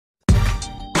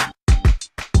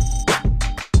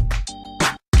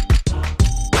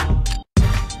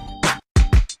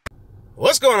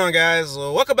What's going on, guys?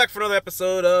 Welcome back for another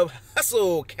episode of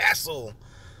Hustle Castle.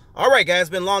 Alright, guys, it's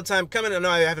been a long time coming. I know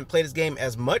I haven't played this game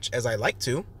as much as I like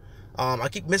to. I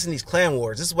keep missing these clan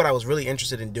wars. This is what I was really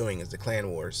interested in doing, is the clan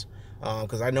wars.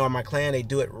 Because I know in my clan they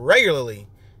do it regularly,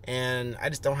 and I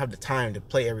just don't have the time to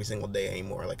play every single day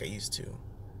anymore like I used to.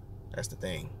 That's the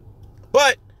thing.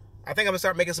 But I think I'm going to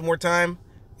start making some more time,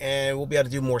 and we'll be able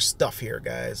to do more stuff here,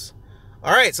 guys.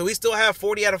 Alright, so we still have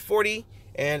 40 out of 40.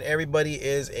 And everybody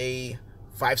is a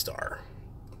 5-star.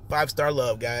 5-star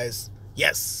love, guys.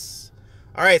 Yes.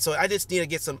 All right, so I just need to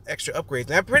get some extra upgrades.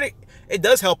 Now, it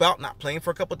does help out not playing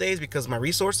for a couple days because my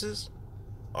resources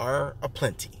are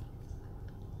aplenty.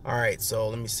 All right, so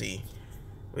let me see.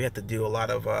 We have to do a lot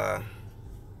of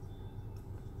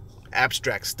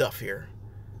abstract stuff here.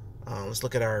 Let's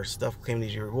look at our stuff. Claim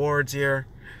these rewards here.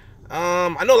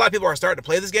 I know a lot of people are starting to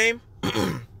play this game.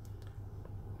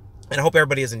 And I hope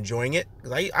everybody is enjoying it,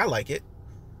 because I like it,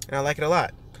 and I like it a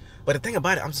lot. But the thing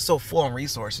about it, I'm just so full on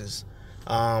resources.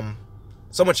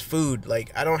 So much food,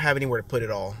 like, I don't have anywhere to put it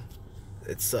all.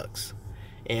 It sucks.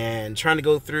 And trying to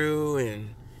go through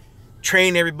and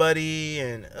train everybody,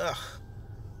 and, I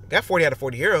got 40 out of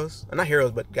 40 heroes. Not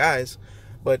heroes, but guys.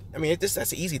 But, I mean, that's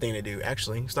an easy thing to do,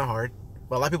 actually. It's not hard.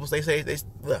 But a lot of people say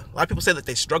that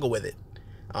they struggle with it.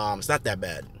 It's not that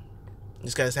bad.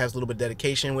 This guy just has a little bit of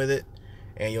dedication with it,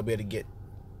 and you'll be able to get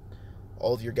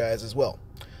all of your guys as well.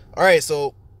 All right,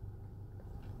 so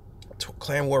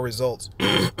clan war results.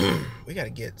 We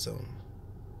gotta get some.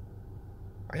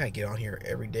 I gotta get on here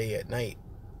every day at night.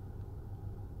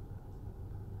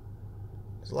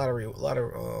 There's a lot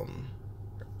of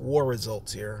war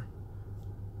results here.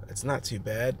 It's not too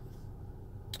bad.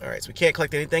 All right, so we can't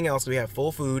collect anything else. We have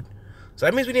full food, so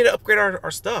that means we need to upgrade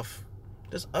our stuff.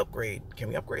 Just upgrade. Can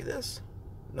we upgrade this?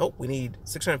 Nope, we need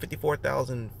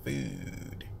 654,000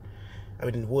 food. I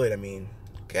mean, wood, I mean.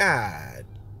 God.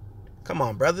 Come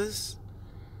on, brothers.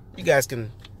 You guys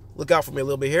can look out for me a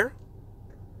little bit here.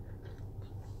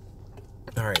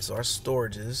 Alright, so our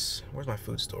storages. Where's my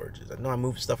food storages? I know I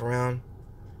moved stuff around,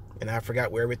 and I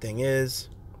forgot where everything is.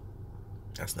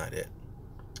 That's not it.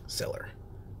 Cellar.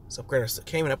 Let's upgrade our,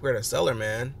 can't even upgrade our cellar,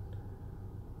 man.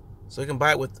 So we can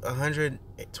buy it with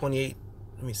 128.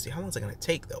 Let me see. How long is it going to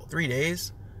take, though? 3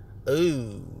 days?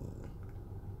 Ooh.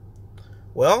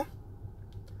 Well,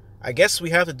 I guess we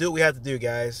have to do what we have to do,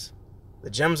 guys. The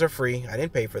gems are free. I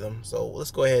didn't pay for them, so let's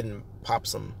go ahead and pop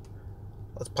some.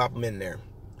 Let's pop them in there,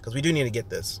 because we do need to get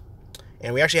this.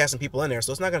 And we actually have some people in there,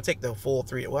 so it's not going to take the full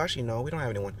 3. Well, actually, no, we don't have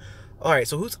anyone. All right,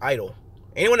 so who's idle?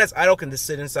 Anyone that's idle can just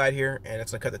sit inside here, and it's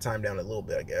going to cut the time down a little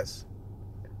bit, I guess.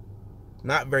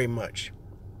 Not very much.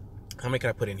 How many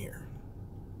can I put in here?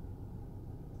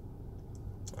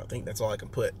 I think that's all I can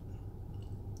put.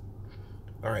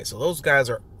 Alright, so those guys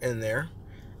are in there.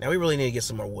 Now we really need to get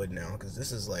some more wood now, because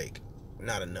this is like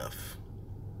not enough.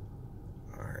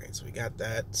 Alright, so we got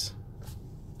that.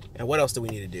 And what else do we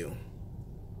need to do?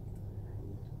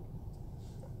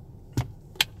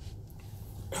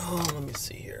 Oh, let me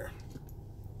see here.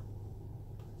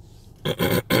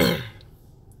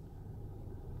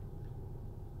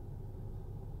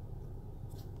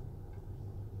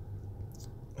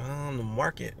 The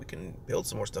market, we can build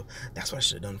some more stuff. That's what I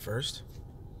should have done first.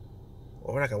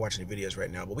 Well, we're not gonna watch any videos right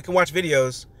now, but we can watch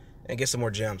videos and get some more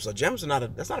gems. So gems are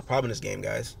that's not a problem in this game,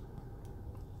 guys.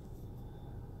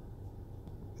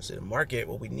 Let's see the market.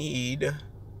 What we need: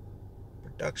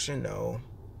 production, no.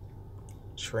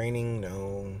 Training,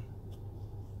 no.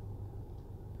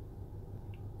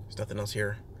 There's nothing else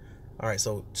here. All right,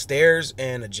 so stairs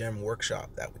and a gem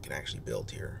workshop that we can actually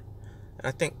build here. And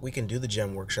I think we can do the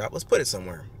gem workshop. Let's put it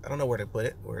somewhere. I don't know where to put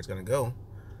it, where it's gonna go.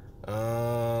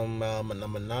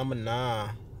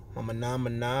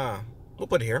 We'll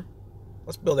put it here.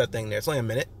 Let's build that thing there. It's only a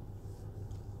minute.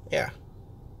 Yeah.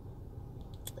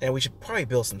 And we should probably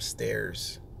build some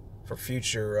stairs for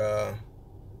future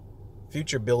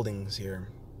buildings here.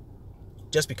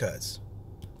 Just because.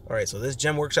 All right, so this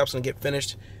gem workshop's gonna get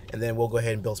finished, and then we'll go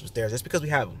ahead and build some stairs. Just because we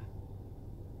have them.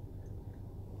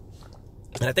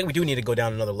 And I think we do need to go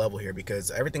down another level here,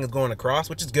 because everything is going across,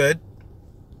 which is good.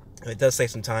 It does save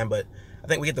some time, but I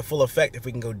think we get the full effect if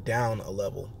we can go down a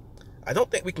level. I don't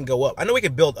think we can go up. I know we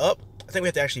can build up. I think we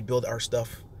have to actually build our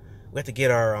stuff. We have to get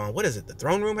our, what is it? The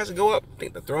throne room has to go up? I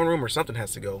think the throne room or something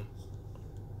has to go.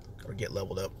 Or get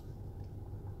leveled up.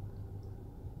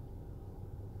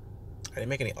 I didn't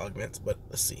make any augments, but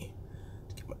let's see.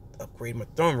 To upgrade my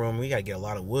throne room, we gotta get a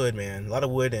lot of wood, man. A lot of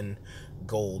wood and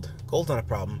gold. Gold's not a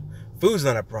problem. Food's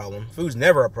not a problem. Food's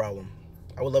never a problem.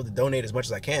 I would love to donate as much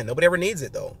as I can. Nobody ever needs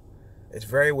it, though. It's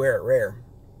very rare.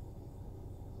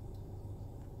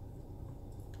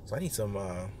 So I need some,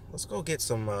 Let's go get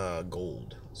some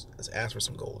gold. Let's ask for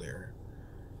some gold here.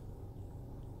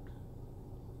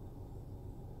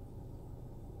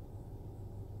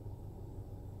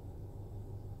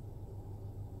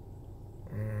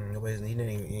 Nobody's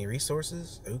needing any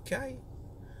resources? Okay.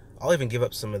 I'll even give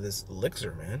up some of this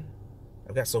elixir, man.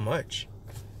 I've got so much.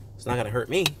 It's not going to hurt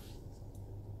me.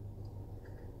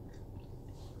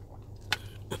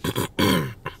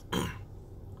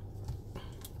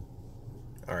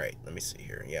 Alright, let me see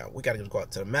here. Yeah, we got to go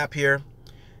out to the map here.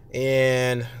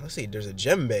 And let's see, there's a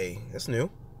gem bay. That's new.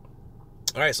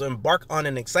 Alright, so embark on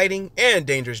an exciting and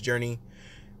dangerous journey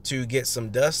to get some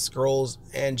dust, scrolls,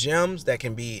 and gems that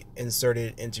can be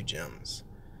inserted into gems.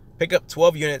 Pick up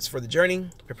 12 units for the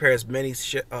journey. Prepare as many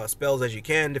spells as you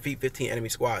can. Defeat 15 enemy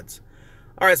squads.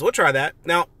 Alright, so we'll try that.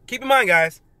 Now, keep in mind,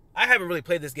 guys, I haven't really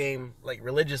played this game like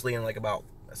religiously in like about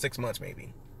 6 months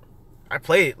maybe. I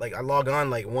play it, like I log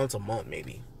on like once a month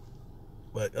maybe.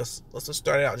 But let's just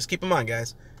start it out. Just keep in mind,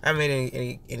 guys, I haven't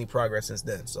made any progress since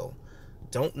then, so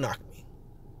don't knock me.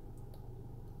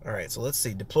 Alright, so let's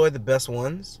see. Deploy the best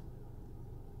ones.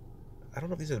 I don't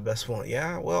know if these are the best ones.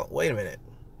 Yeah, well, wait a minute.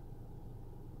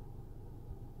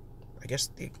 I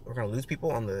guess we're going to lose people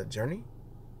on the journey?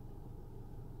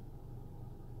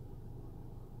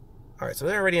 Alright, so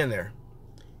they're already in there.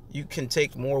 You can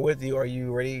take more with you. Are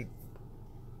you ready?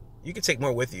 You can take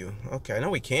more with you. Okay, I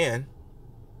know we can.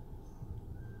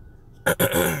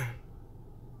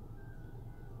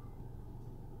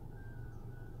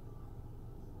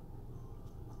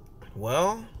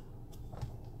 Well,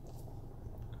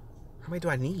 how many do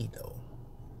I need, though?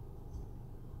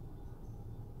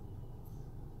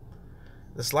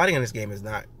 The sliding in this game is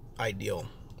not ideal.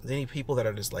 There's any people that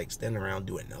are just like standing around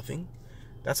doing nothing.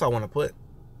 That's all I want to put.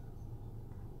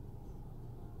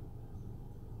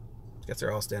 Guess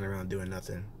they're all standing around doing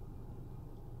nothing.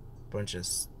 Bunch of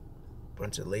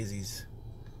lazies.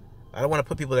 I don't want to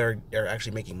put people that are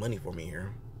actually making money for me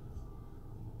here.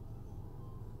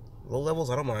 Low levels,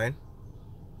 I don't mind.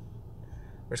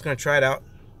 We're just gonna try it out.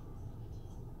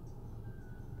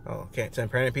 Oh, can't send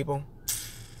pregnant people.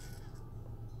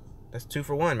 That's 2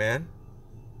 for 1, man.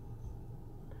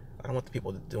 I don't want the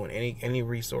people doing any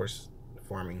resource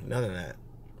farming. None of that.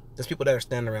 There's people that are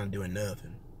standing around doing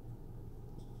nothing.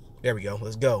 There we go.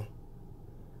 Let's go.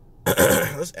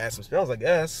 Let's add some spells, I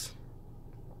guess.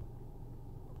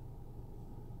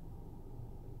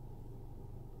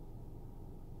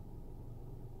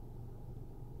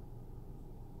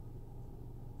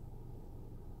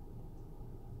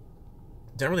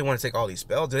 Don't really want to take all these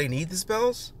spells. Do they need the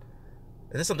spells?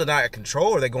 Is this something that I control,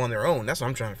 or they go on their own? That's what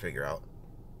I'm trying to figure out.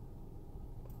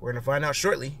 We're going to find out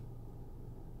shortly.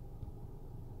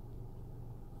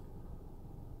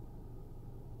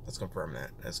 Let's confirm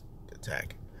that. Let's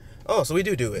attack. Oh, so we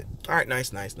do it. All right,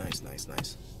 nice. All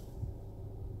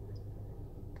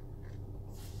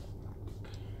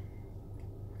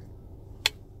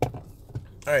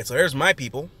right, so there's my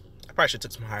people. I probably should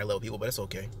have took some higher level people, but it's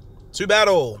okay. To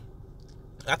battle.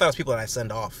 I thought it was people that I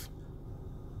send off.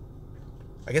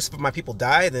 I guess if my people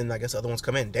die, then I guess the other ones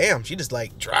come in. Damn, she just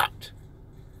like dropped.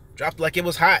 Dropped like it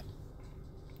was hot.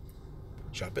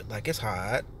 Drop it like it's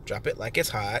hot. Drop it like it's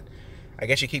hot. I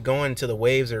guess you keep going until the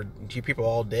waves are keep people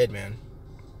all dead, man.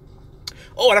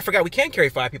 Oh, and I forgot we can carry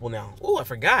 5 people now. Oh, I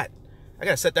forgot. I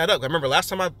gotta set that up. I remember last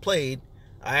time I played,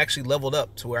 I actually leveled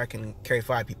up to where I can carry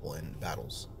 5 people in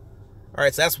battles. All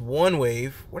right, so that's 1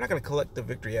 wave. We're not gonna collect the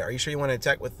victory yet. Are you sure you want to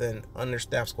attack with an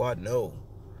understaffed squad? No.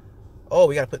 Oh,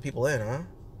 we gotta put people in, huh?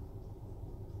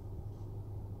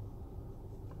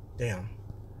 Damn.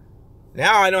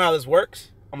 Now I know how this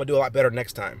works. I'm gonna do a lot better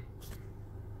next time.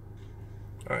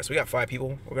 All right, so we got 5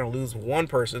 people. We're gonna lose 1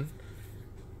 person.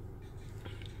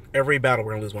 Every battle,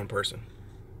 we're gonna lose 1 person,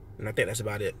 and I think that's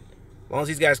about it. As long as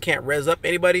these guys can't res up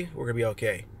anybody, we're gonna be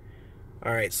okay.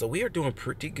 All right, so we are doing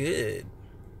pretty good.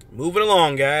 Moving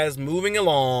along, guys. Moving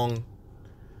along.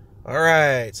 All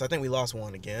right, so I think we lost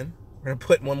 1 again. We're gonna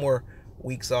put 1 more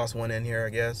weak sauce one in here, I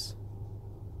guess.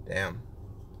 Damn.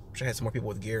 Wish I had some more people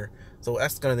with gear. So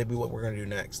that's gonna be what we're gonna do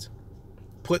next.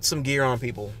 Put some gear on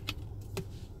people.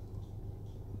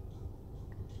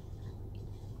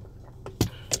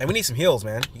 And we need some heals,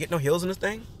 man. You get no heals in this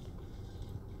thing?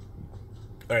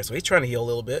 All right, so he's trying to heal a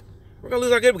little bit. We're gonna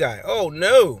lose our good guy. Oh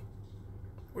no.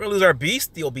 We're gonna lose our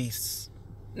bestial beasts.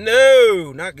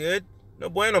 No, not good. No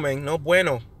bueno, man. No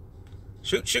bueno.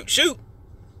 Shoot, shoot, shoot.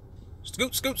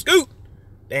 Scoot, scoot, scoot.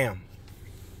 Damn.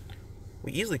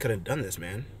 We easily could have done this,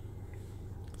 man.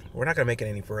 We're not gonna make it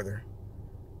any further.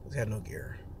 We had no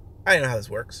gear. I didn't know how this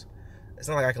works. It's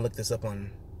not like I can look this up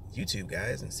on YouTube,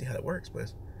 guys, and see how it works,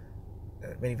 but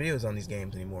many videos on these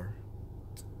games anymore.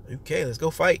 Okay, let's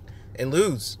go fight and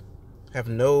lose. Have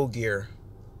no gear.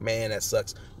 Man, that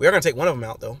sucks. We are going to take one of them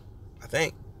out, though. I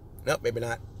think. Nope, maybe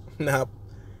not. Nope.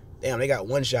 Damn, they got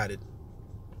one-shotted.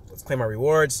 Let's claim our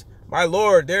rewards. My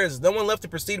lord, there is no one left to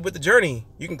proceed with the journey.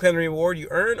 You can claim the reward you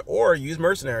earn or use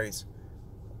mercenaries.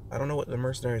 I don't know what the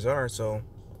mercenaries are, so...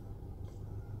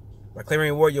 By claiming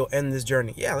reward, you'll end this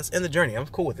journey. Yeah, let's end the journey. I'm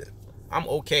cool with it. I'm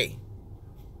okay.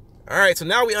 Alright, so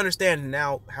now we understand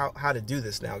now how to do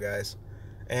this now, guys.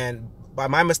 And by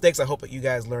my mistakes, I hope that you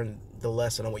guys learn the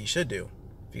lesson on what you should do.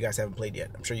 If you guys haven't played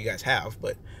yet. I'm sure you guys have,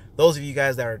 but those of you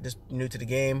guys that are just new to the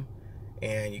game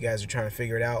and you guys are trying to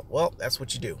figure it out, well, that's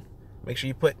what you do. Make sure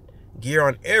you put gear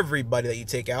on everybody that you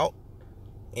take out,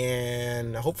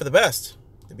 and I hope for the best,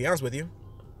 to be honest with you.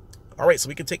 Alright, so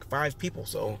we can take 5 people,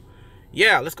 so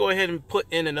yeah, let's go ahead and put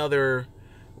in another...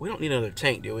 We don't need another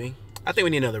tank, do we? I think we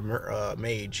need another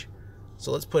mage.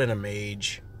 So let's put in a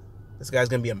mage. This guy's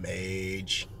gonna be a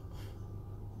mage.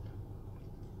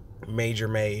 Major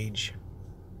mage.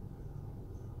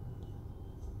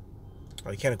 Oh,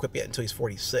 he can't equip yet until he's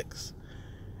 46.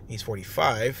 He's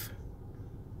 45.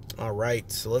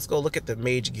 Alright, so let's go look at the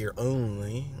mage gear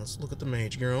only. Let's look at the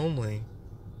mage gear only.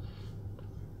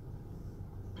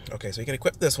 Okay, so you can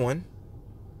equip this one.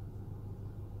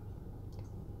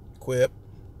 Equip.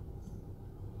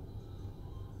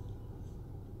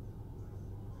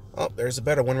 Oh, there's a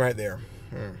better one right there.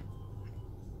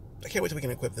 I can't wait till we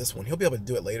can equip this one. He'll be able to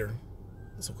do it later.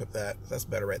 Let's equip that. That's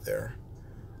better right there.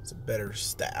 It's a better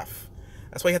staff.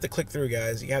 That's why you have to click through,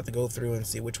 guys. You have to go through and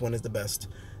see which one is the best.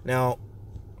 Now,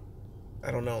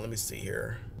 I don't know. Let me see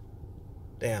here.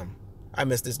 Damn. I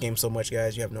missed this game so much,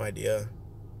 guys. You have no idea.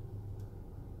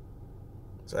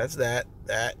 So that's that,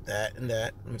 and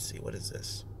that. Let me see. What is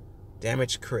this?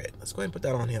 Damage crit. Let's go ahead and put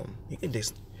that on him. He can do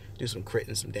some crit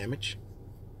and some damage.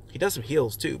 He does some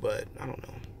heals too, but I don't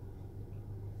know.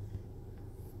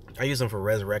 I use them for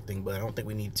resurrecting, but I don't think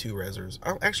we need 2 resers.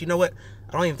 Actually, you know what?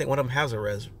 I don't even think one of them has a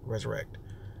resurrect.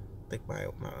 I think my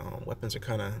weapons are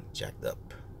kind of jacked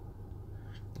up.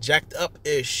 Jacked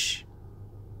up-ish.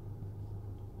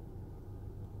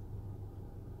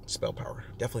 Spell power.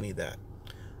 Definitely need that.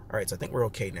 Alright, so I think we're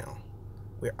okay now.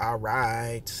 We're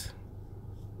alright.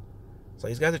 So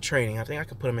these guys are training. I think I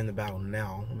can put them in the battle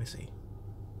now. Let me see.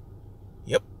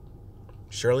 Yep.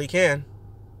 Surely can.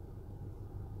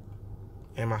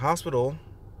 And my hospital,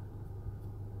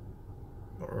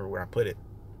 or where I put it.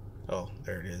 Oh,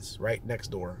 there it is. Right next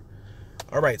door.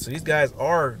 Alright, so these guys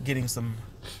are getting some...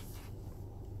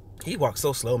 He walks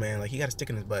so slow, man. Like, he got a stick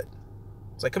in his butt.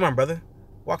 It's like, come on, brother.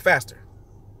 Walk faster.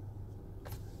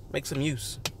 Make some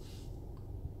use.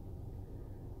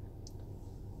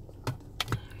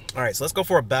 Alright, so let's go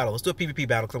for a battle. Let's do a PvP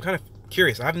battle, because I'm kind of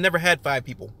curious. I've never had 5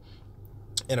 people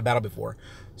in a battle before.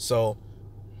 So,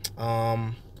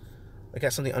 they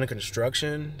got something under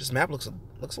construction. This map looks a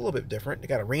little bit different. They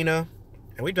got arena,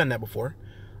 and we've done that before.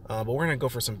 But we're going to go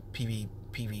for some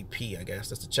PvP, I guess,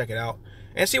 just to check it out.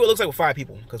 And see what it looks like with 5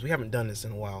 people, because we haven't done this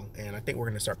in a while. And I think we're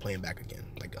going to start playing back again,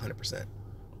 like 100%.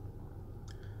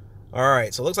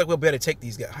 Alright, so it looks like we'll be able to take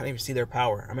these guys. I didn't even see their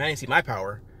power. I mean, I didn't see my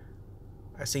power.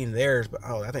 I seen theirs, but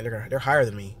oh, I think they're higher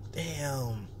than me.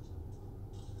 Damn.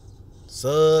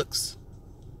 Sucks.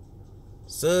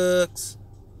 Sucks.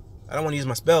 I don't want to use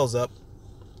my spells up.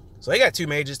 So they got 2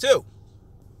 mages too.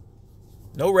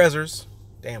 No resers.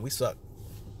 Damn, we suck.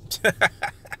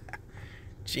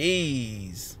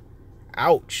 Jeez.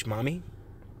 Ouch, mommy.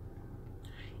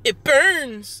 It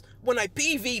burns when I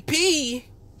PvP.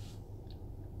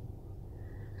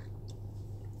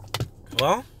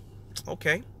 Well,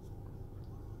 okay.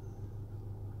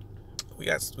 We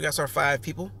got our 5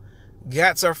 people.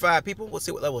 Got our 5 people. Let's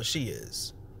see what level she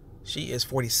is. She is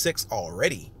 46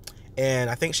 already. And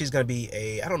I think she's going to be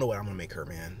a... I don't know what I'm going to make her,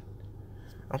 man.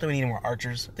 I don't think we need any more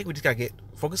archers. I think we just got to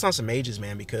focus on some mages,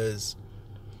 man, because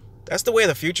that's the way of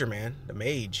the future, man. The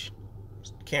mage.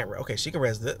 Can't... Okay, she can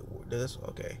res this.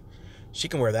 Okay. She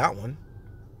can wear that one.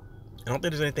 I don't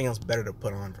think there's anything else better to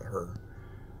put on for her.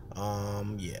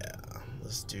 Yeah.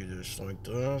 Let's do this like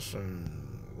this and...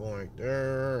 Like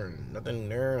there, and nothing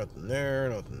there, nothing there,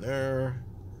 nothing there.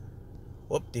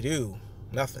 Whoop-de-doo.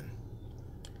 Nothing.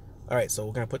 Alright, so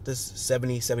we're going to put this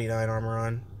 70, 79 armor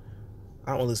on.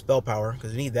 I don't want to lose spell power,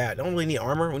 because we need that. Don't really need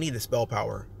armor, we need the spell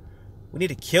power. We need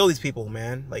to kill these people,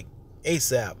 man. Like,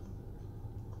 ASAP.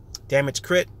 Damage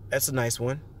crit, that's a nice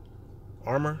one.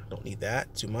 Armor, don't need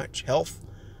that too much. Health,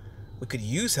 we could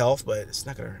use health, but it's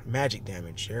not going to... Magic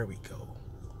damage, there we go.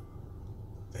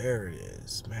 There it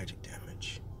is, magic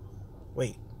damage.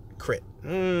 Wait, crit.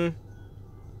 And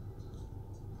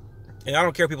I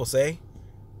don't care what people say.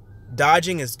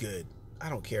 Dodging is good. I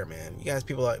don't care, man. You guys,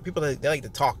 people they like to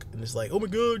talk and it's like, oh my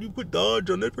god, you put dodge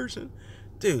on that person,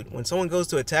 dude. When someone goes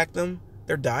to attack them,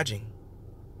 they're dodging.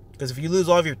 Because if you lose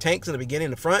all of your tanks in the beginning,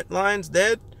 the front line's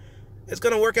dead, it's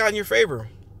gonna work out in your favor,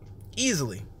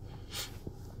 easily.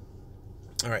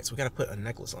 All right, so we gotta put a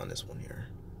necklace on this one here.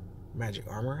 Magic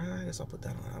armor. I guess I'll put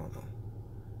that on. I don't know,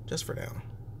 just for now.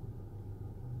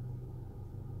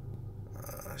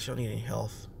 She don't need any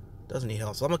health. Doesn't need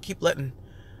health, so I'm gonna keep letting.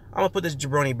 I'm gonna put this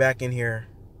jabroni back in here,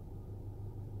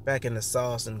 back in the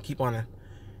sauce, and keep on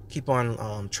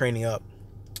training up.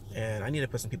 And I need to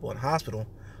put some people in the hospital,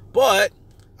 but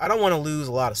I don't want to lose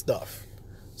a lot of stuff.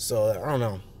 So I don't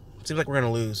know. It seems like we're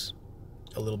gonna lose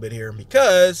a little bit here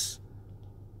because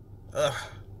we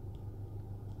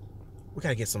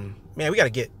gotta get some. Man, we gotta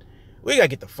get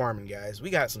the farming, guys. We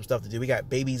got some stuff to do. We got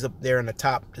babies up there in the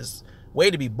top, just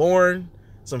waiting to be born.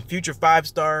 Some future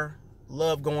 5-star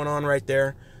love going on right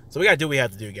there. So we gotta do what we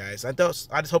have to do, guys. I just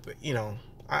hope, you know,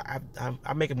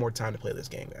 I'm making more time to play this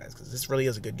game, guys, because this really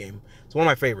is a good game. It's one of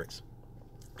my favorites,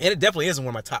 and it definitely is one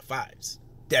of my top 5s.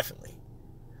 Definitely.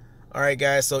 All right,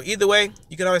 guys. So either way,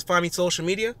 you can always find me social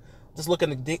media. Just look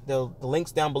in the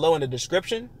links down below in the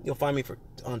description. You'll find me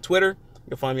on Twitter.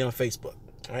 You'll find me on Facebook.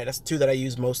 All right, that's the 2 that I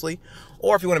use mostly.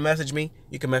 Or if you want to message me,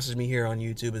 you can message me here on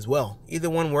YouTube as well. Either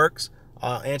one works.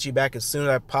 I'll answer you back as soon as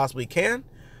I possibly can.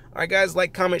 All right, guys,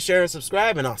 like, comment, share, and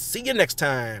subscribe, and I'll see you next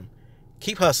time.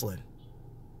 Keep hustling.